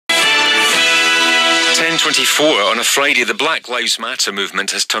10:24 on a Friday, the Black Lives Matter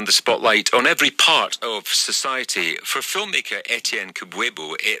movement has turned the spotlight on every part of society. For filmmaker Etienne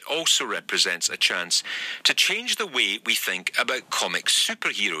Kubwebo, it also represents a chance to change the way we think about comic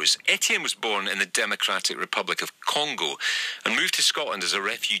superheroes. Etienne was born in the Democratic Republic of Congo and moved to Scotland as a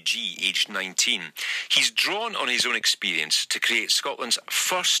refugee aged 19. He's drawn on his own experience to create Scotland's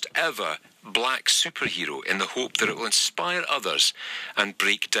first ever black superhero in the hope that it will inspire others and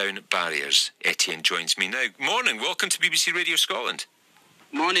break down barriers. Etienne joins me now. Morning, welcome to BBC Radio Scotland.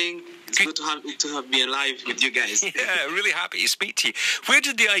 Morning. It's good to have me alive with you guys. Yeah, really happy to speak to you. Where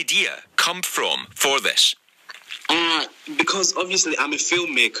did the idea come from for this? Because obviously I'm a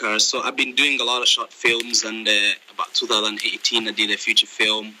filmmaker, so I've been doing a lot of short films, and about 2018 I did a feature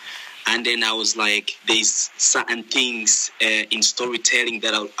film. And then I was like, there's certain things in storytelling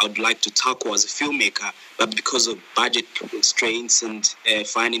that I would like to tackle as a filmmaker, but because of budget constraints and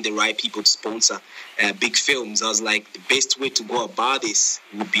finding the right people to sponsor big films, I was like, the best way to go about this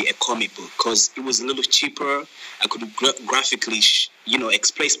would be a comic book, because it was a little cheaper. I could graphically,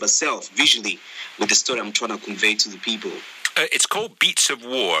 express myself visually with the story I'm trying to convey to the people. It's called Beats of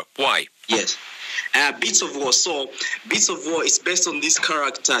War. Why? Yes. Beats of War. So, Beats of War is based on this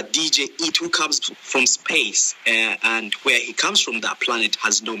character, DJ It, who comes from space, and where he comes from, that planet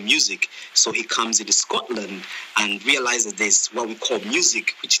has no music. So he comes into Scotland and realizes there's what we call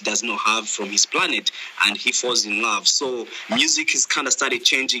music, which he does not have from his planet, and he falls in love. So music has kind of started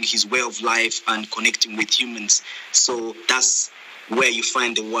changing his way of life and connecting with humans. So that's where you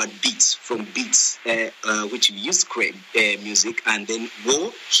find the word beats, from beats, which we use to create music, and then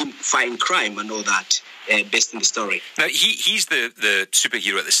war, him fighting crime and all that, based in the story. Now, he's the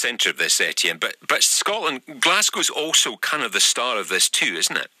superhero at the centre of this, Etienne, but Scotland, Glasgow's also kind of the star of this too,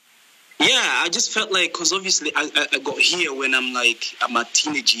 isn't it? Yeah, I just felt like, because obviously I got here when I'm my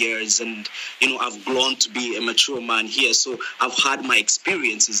teenage years, and, I've grown to be a mature man here. So I've had my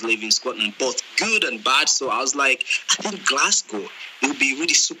experiences living in Scotland, both good and bad. So I was like, I think Glasgow, it would be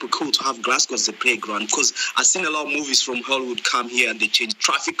really super cool to have Glasgow as a playground, because I've seen a lot of movies from Hollywood come here and they change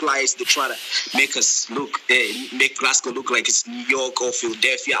traffic lights. They try to make make Glasgow look like it's New York or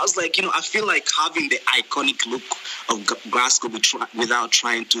Philadelphia. I was like, I feel like having the iconic look of Glasgow without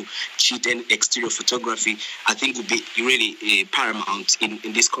trying to cheat any exterior photography, I think would be really paramount in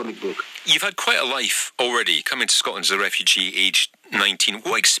this comic book. You've had quite a life already, coming to Scotland as a refugee aged 19.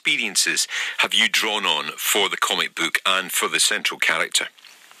 What experiences have you drawn on for the comic book and for the central character?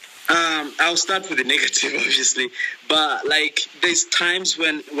 I'll start with the negative, obviously. But, there's times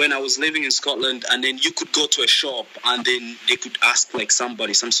when I was living in Scotland, and then you could go to a shop, and then they could ask,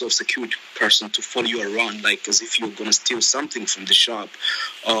 somebody, some sort of security person, to follow you around, as if you were going to steal something from the shop.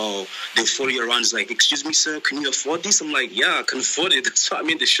 Or they'll follow you around, it's like, excuse me, sir, can you afford this? I'm like, yeah, I can afford it. That's why I'm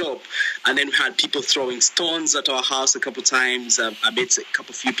in the shop. And then we had people throwing stones at our house a couple times. I met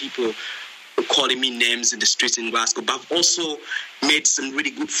a few people calling me names in the streets in Glasgow, but I've also made some really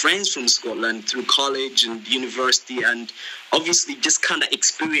good friends from Scotland through college and university, and obviously just kind of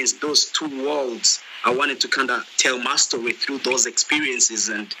experienced those two worlds. I wanted to kind of tell my story through those experiences,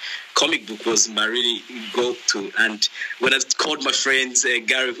 and comic book was my really go-to. And when I called my friend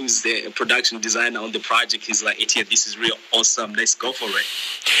Gary, who's the production designer on the project, he's like, Etienne, this is real awesome, let's go for it.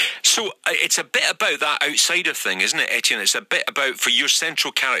 So it's a bit about that outsider thing, isn't it, Etienne? It's a bit about, for your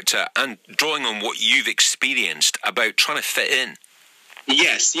central character, and drawing on what you've experienced about trying to fit in.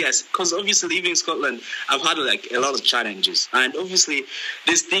 Yes, because obviously living in Scotland, I've had a lot of challenges, and obviously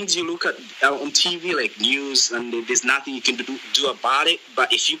there's things you look at on TV, like news, and there's nothing you can do about it.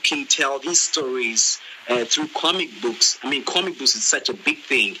 But if you can tell these stories through comic books, comic books is such a big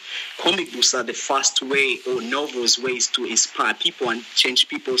thing. Comic books are the fast way, or novels, ways to inspire people and change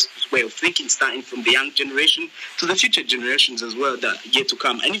people's way of thinking, starting from the young generation to the future generations as well that are yet to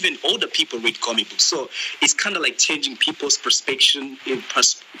come. And even older people read comic books. So it's kind of like changing people's perceptions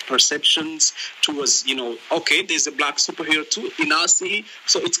towards, okay, there's a black superhero too in our city.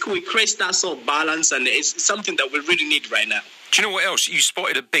 So it's cool. It creates that sort of balance, and it's something that we really need right now. Do you know what else? You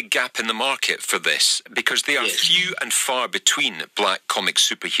spotted a big gap in the market for this, because they are few and far between black comic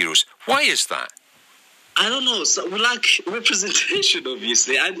superheroes. Why is that? I don't know. So we lack representation,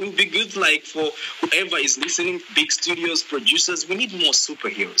 obviously. And it would be good, for whoever is listening, big studios, producers, we need more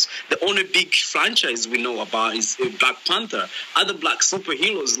superheroes. The only big franchise we know about is Black Panther. Other black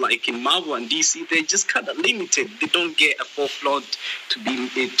superheroes, like in Marvel and DC, they're just kind of limited. They don't get a forefront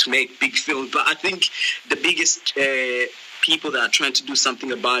to make big films. But I think the biggest people that are trying to do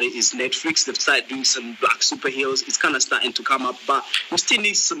something about it is Netflix. They've started doing some black superheroes. It's kind of starting to come up, but we still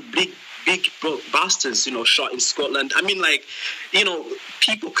need some big blockbusters, shot in Scotland. I mean, like,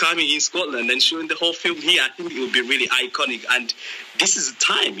 people coming in Scotland and showing the whole film here, I think it would be really iconic. And this is the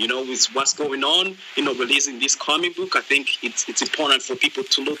time, with what's going on, releasing this comic book. I think it's important for people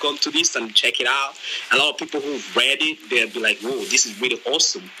to look onto this and check it out. A lot of people who've read it, they'll be like, whoa, this is really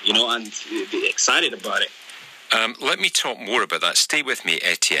awesome, and they're excited about it. Let me talk more about that. Stay with me,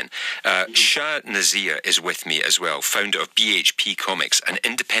 Etienne. Shah Nazir is with me as well, founder of BHP Comics, an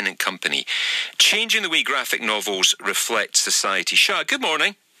independent company, changing the way graphic novels reflect society. Shah, good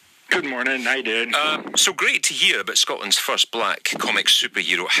morning. Good morning, how you doing? So great to hear about Scotland's first black comic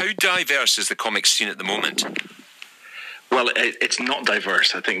superhero. How diverse is the comic scene at the moment? Well, it's not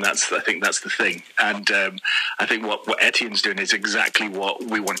diverse. I think that's the thing, and I think what Etienne's doing is exactly what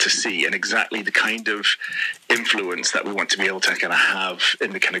we want to see, and exactly the kind of influence that we want to be able to kind of have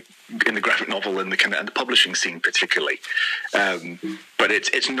in the graphic novel and the publishing scene particularly. But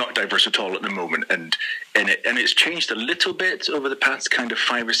it's not diverse at all at the moment, and it's changed a little bit over the past kind of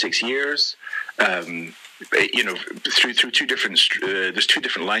 5 or 6 years. Through two different there's two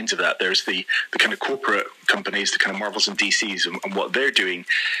different lines of that. There's the kind of corporate companies, the kind of Marvels and DCs, and what they're doing,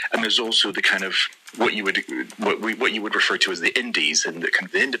 and there's also the kind of what you would refer to as the indies and the kind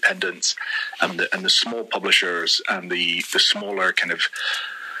of the independents and the small publishers and the smaller kind of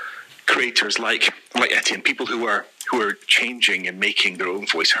creators like Etienne, people who are changing and making their own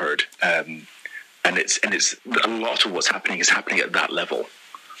voice heard. And it's a lot of what's happening is happening at that level.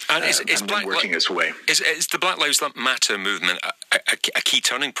 And is working its way. Is the Black Lives Matter movement a key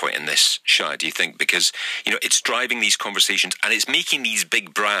turning point in this, Shah, do you think? Because, it's driving these conversations and it's making these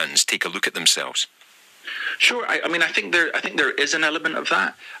big brands take a look at themselves. Sure. I think there is an element of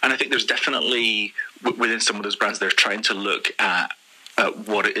that. And I think there's definitely, within some of those brands, they're trying to look at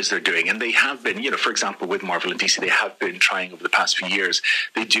what it is they're doing. And they have been, for example, with Marvel and DC, they have been trying over the past few years.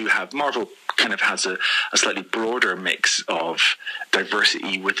 They do have, Marvel kind of has a slightly broader mix of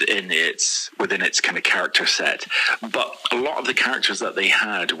diversity within its kind of character set. But a lot of the characters that they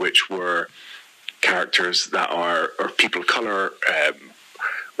had, which were characters that are people of color,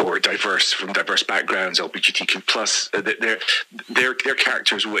 or from diverse backgrounds, LGBTQ plus, they're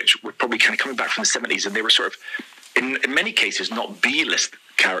characters which were probably kind of coming back from the 70s, and they were sort of, in many cases, not B-list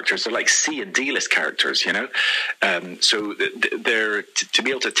characters. They're like C and D-list characters, So they're to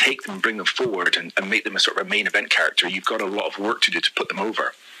be able to take them, bring them forward, and make them a sort of a main event character. You've got a lot of work to do to put them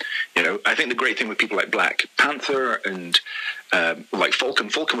over. I think the great thing with people like Black Panther and like Falcon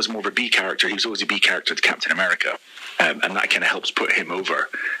was more of a B character. He was always a B character to Captain America, and that kind of helps put him over.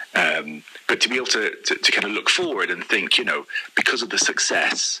 But to be able to kind of look forward and think, because of the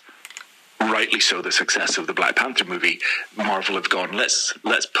success, rightly so, the success of the Black Panther movie, Marvel have gone, let's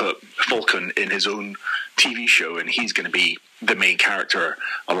put Falcon in his own TV show, and he's going to be the main character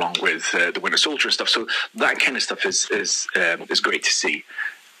along with the Winter Soldier and stuff. So that kind of stuff is great to see.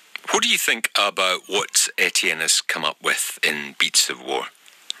 What do you think about what Etienne has come up with in Beats of War?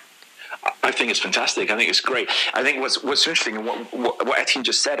 I think it's fantastic. I think it's great. I think what's interesting, and what Etienne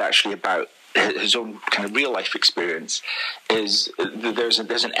just said actually about his own kind of real life experience, is there's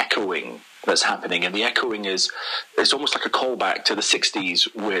an echoing that's happening, and the echoing is it's almost like a callback to the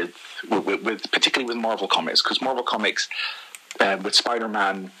 60s with particularly with Marvel Comics, because Marvel Comics with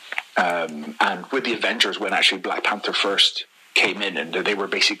Spider-Man and with the Avengers, when actually Black Panther first came in, and they were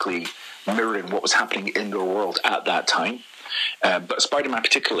basically mirroring what was happening in their world at that time. But Spider-Man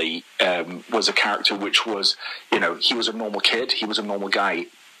particularly was a character which was, he was a normal kid, he was a normal guy,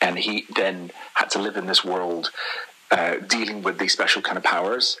 and he then had to live in this world dealing with these special kind of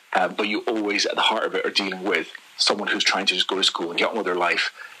powers. But you always, at the heart of it, are dealing with someone who's trying to just go to school and get on with their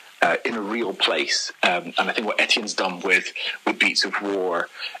life in a real place. And I think what Etienne's done with Beats of War,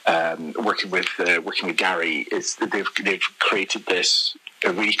 working with Gary, is that they've created this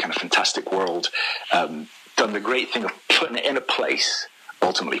a really kind of fantastic world. Done the great thing of putting it in a place,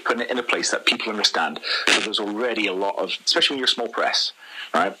 ultimately putting it in a place that people understand. So there's already a lot of, especially when you're small press,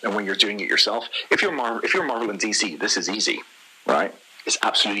 right, and when you're doing it yourself. If you're Marvel and DC, this is easy, right? It's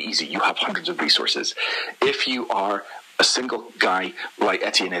absolutely easy. You have hundreds of resources. If you are a single guy like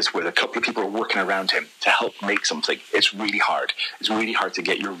Etienne is, with a couple of people working around him to help make something, it's really hard. It's really hard to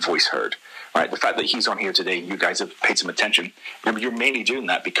get your voice heard, right? The fact that he's on here today, you guys have paid some attention. You're mainly doing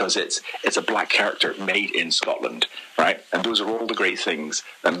that because it's a black character made in Scotland, right? And those are all the great things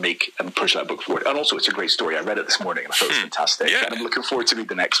that make and push that book forward. And also, it's a great story. I read it this morning and I thought it was fantastic. Yeah. And I'm looking forward to read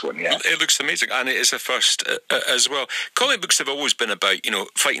the next one. Yeah, it looks amazing, and it is a first as well. Comic books have always been about, you know,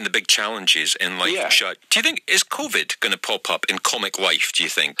 fighting the big challenges in life. Yeah. Do you think, is COVID going to pop up in comic life, do you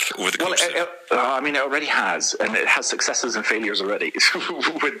think, over the course of... I mean, it already has, and it has successes and failures already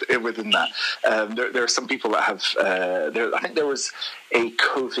within that. There are some people that have... I think there was a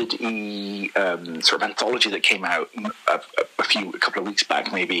COVID-y sort of anthology that came out a couple of weeks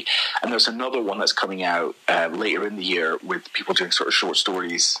back, maybe, and there's another one that's coming out later in the year with people doing sort of short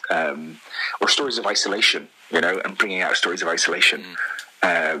stories or stories of isolation, you know, and bringing out stories of isolation.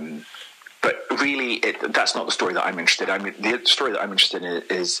 But really, that's not the story that I'm interested in. I mean, the story that I'm interested in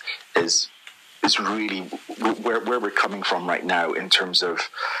is really where we're coming from right now in terms of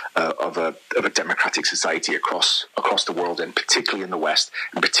a democratic society across the world, and particularly in the West,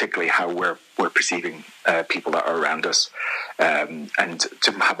 and particularly how we're perceiving people that are around us, and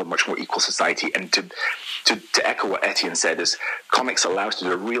to have a much more equal society. And to echo what Etienne said, is comics allow us to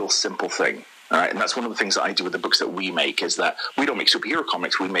do a real simple thing. All right, and that's one of the things that I do with the books that we make, is that we don't make superhero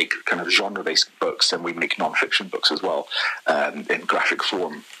comics, we make kind of genre-based books, and we make non-fiction books as well, in graphic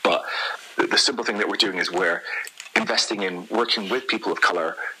form. But the simple thing that we're doing is we're investing in working with people of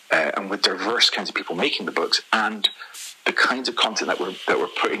colour and with diverse kinds of people making the books, and the kinds of content that we're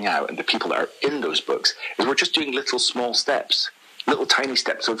putting out and the people that are in those books, is we're just doing little small steps, little tiny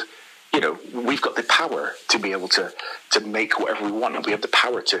steps of, you know, we've got the power to be able to make whatever we want, and we have the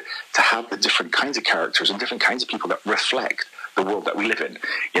power to have the different kinds of characters and different kinds of people that reflect the world that we live in.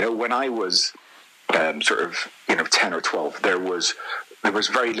 You know, when I was sort of, you know, 10 or 12, there was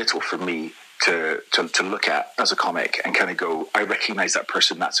very little for me to look at as a comic and kind of go, I recognize that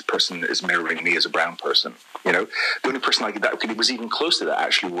person. That's a person that is mirroring me as a brown person. You know, the only person like that was even close to that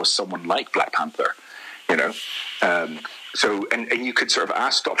actually was someone like Black Panther. You know. So, and you could sort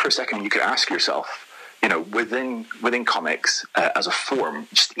of stop for a second. You could ask yourself, you know, within comics as a form,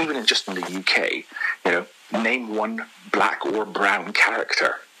 even in the UK, you know, name one black or brown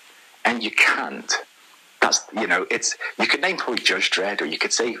character, and you can't. That's, you know, you could name probably Judge Dredd, or you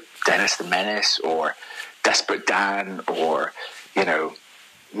could say Dennis the Menace, or Desperate Dan, or, you know,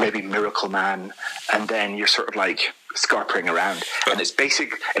 maybe Miracle Man, and then you're sort of like scarpering around, and it's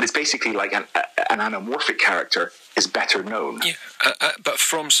basically like an anamorphic character is better known. Yeah, but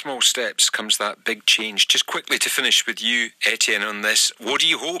from small steps comes that big change. Just quickly to finish with you, Etienne, on this, what do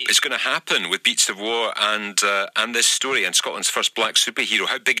you hope is going to happen with Beats of War and this story and Scotland's first black superhero?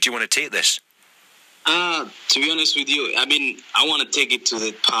 How big do you want to take this? To be honest with you, I mean, I want to take it to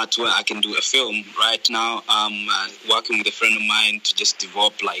the part where I can do a film. Right now, I'm working with a friend of mine to just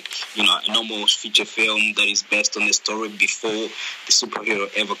develop, like, you know, a normal feature film that is based on the story before the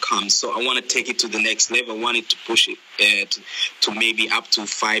superhero ever comes. So I want to take it to the next level. I wanted to push it to maybe up to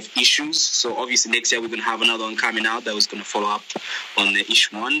 5 issues. So obviously next year we're going to have another one coming out that was going to follow up on the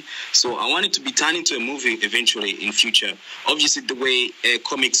issue 1. So I want it to be turned into a movie eventually in future. Obviously the way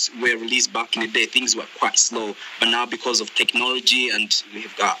comics were released back in the day, things were quite slow, but now because of technology and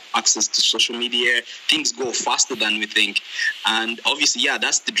we've got access to social media, things go faster than we think. And obviously, yeah,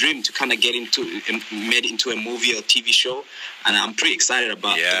 that's the dream, to kind of get made into a movie or TV show. And I'm pretty excited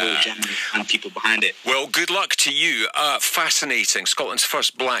about the whole genre and people behind it. Well, good luck to you. Fascinating. Scotland's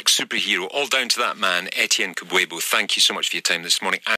first black superhero, all down to that man, Etienne Kubwebo. Thank you so much for your time this morning.